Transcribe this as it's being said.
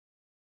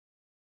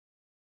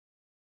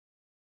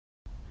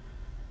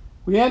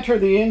We enter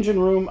the engine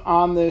room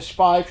on this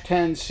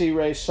 510 Sea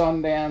Ray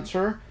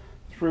Sundancer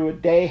through a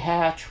day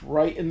hatch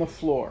right in the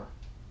floor.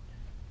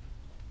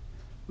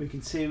 We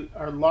can see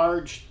our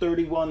large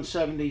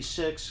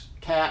 3176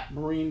 Cat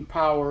marine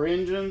power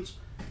engines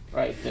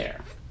right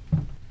there.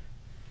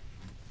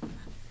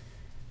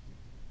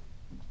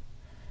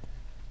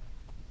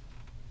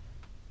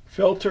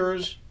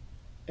 Filters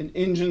and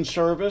engine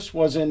service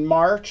was in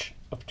March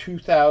of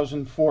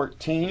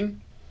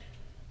 2014.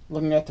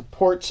 Looking at the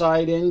port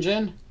side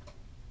engine,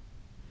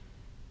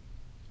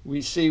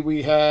 we see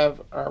we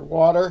have our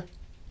water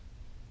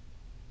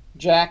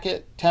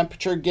jacket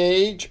temperature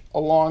gauge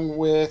along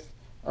with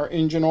our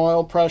engine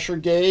oil pressure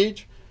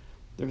gauge.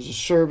 There's a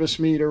service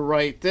meter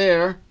right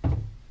there.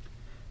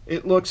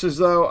 It looks as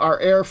though our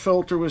air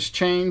filter was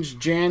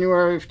changed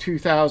January of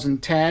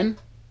 2010.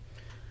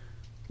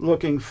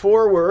 Looking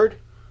forward,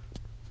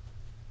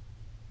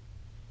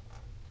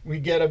 we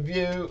get a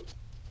view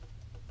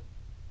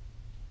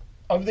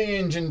of the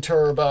engine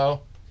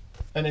turbo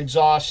and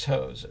exhaust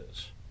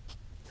hoses.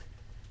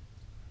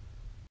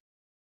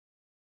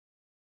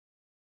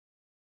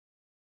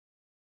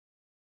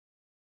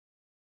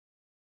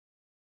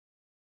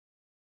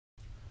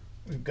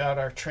 We've got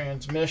our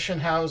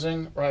transmission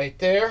housing right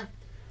there.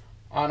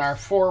 On our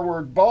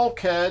forward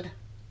bulkhead,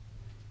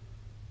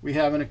 we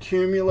have an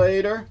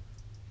accumulator,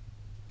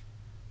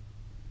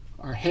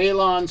 our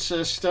halon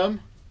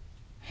system,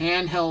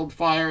 handheld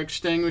fire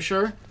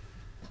extinguisher,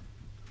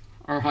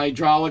 our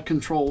hydraulic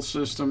control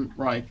system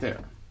right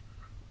there.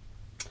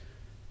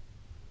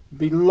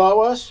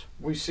 Below us,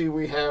 we see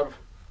we have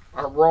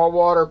our raw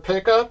water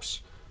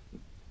pickups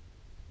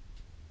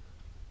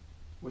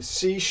with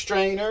sea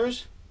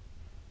strainers.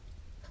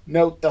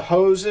 Note the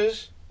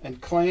hoses and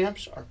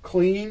clamps are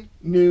clean,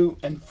 new,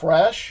 and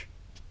fresh.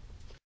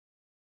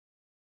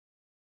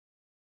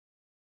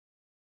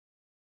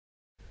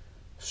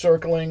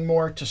 Circling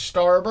more to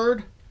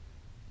starboard,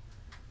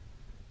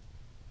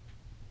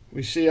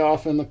 we see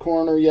off in the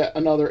corner yet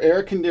another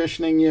air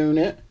conditioning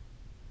unit.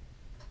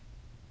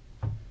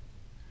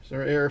 There's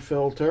our air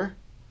filter.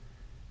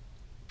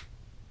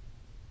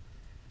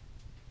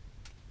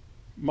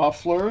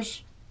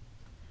 Mufflers.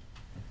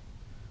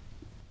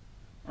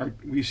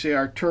 We see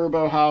our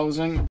turbo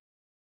housing.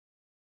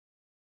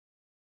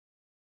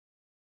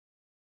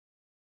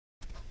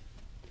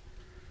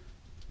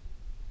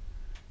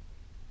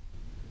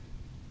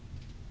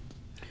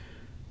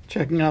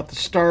 Checking out the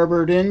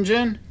starboard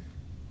engine,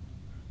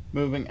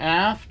 moving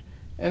aft,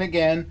 and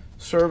again,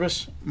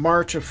 service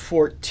March of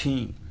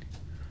 14.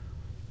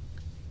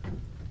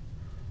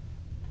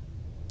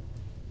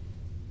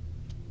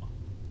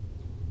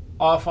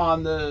 Off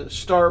on the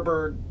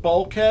starboard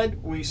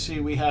bulkhead, we see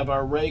we have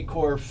our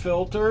Raycor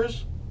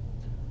filters,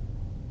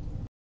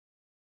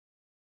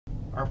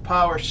 our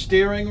power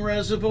steering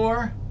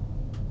reservoir,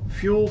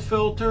 fuel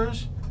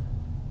filters,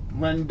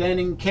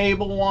 Glendenning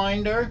cable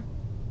winder.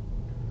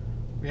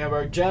 We have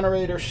our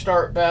generator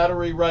start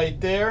battery right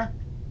there.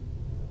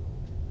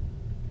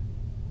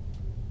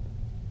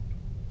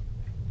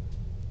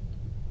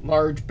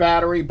 Large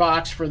battery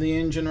box for the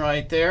engine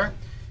right there.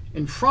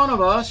 In front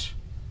of us,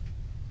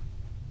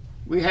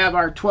 we have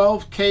our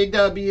 12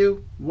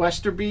 kW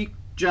Westerbeek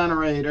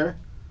generator,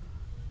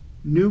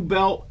 new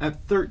belt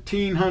at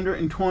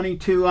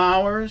 1,322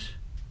 hours,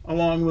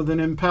 along with an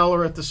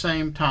impeller at the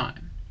same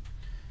time.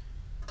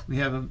 We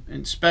have an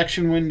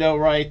inspection window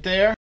right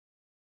there.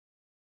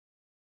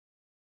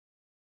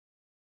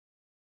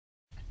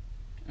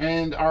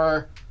 And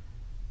our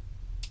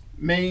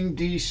main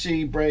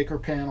DC breaker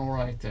panel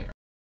right there.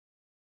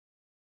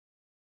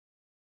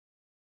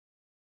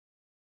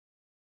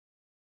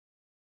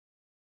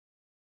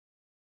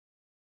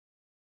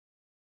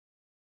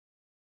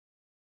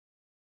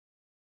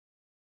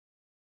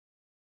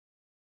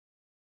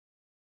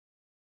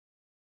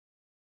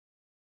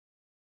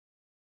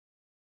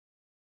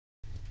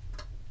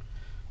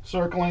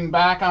 Circling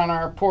back on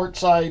our port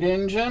side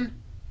engine,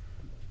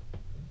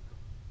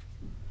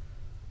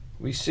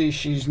 we see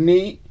she's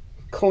neat,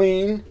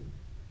 clean.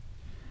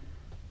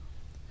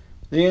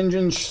 The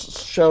engine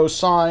shows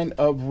sign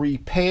of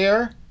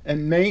repair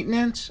and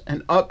maintenance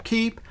and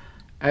upkeep,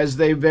 as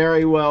they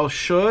very well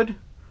should,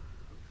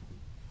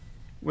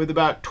 with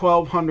about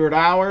 1,200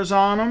 hours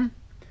on them.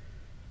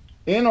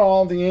 In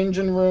all, the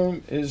engine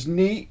room is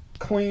neat,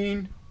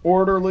 clean,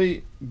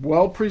 orderly,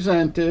 well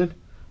presented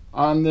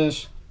on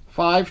this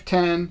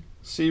 510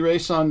 Sea Ray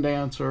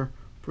Sundancer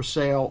for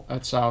sale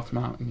at South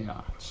Mountain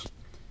Yachts.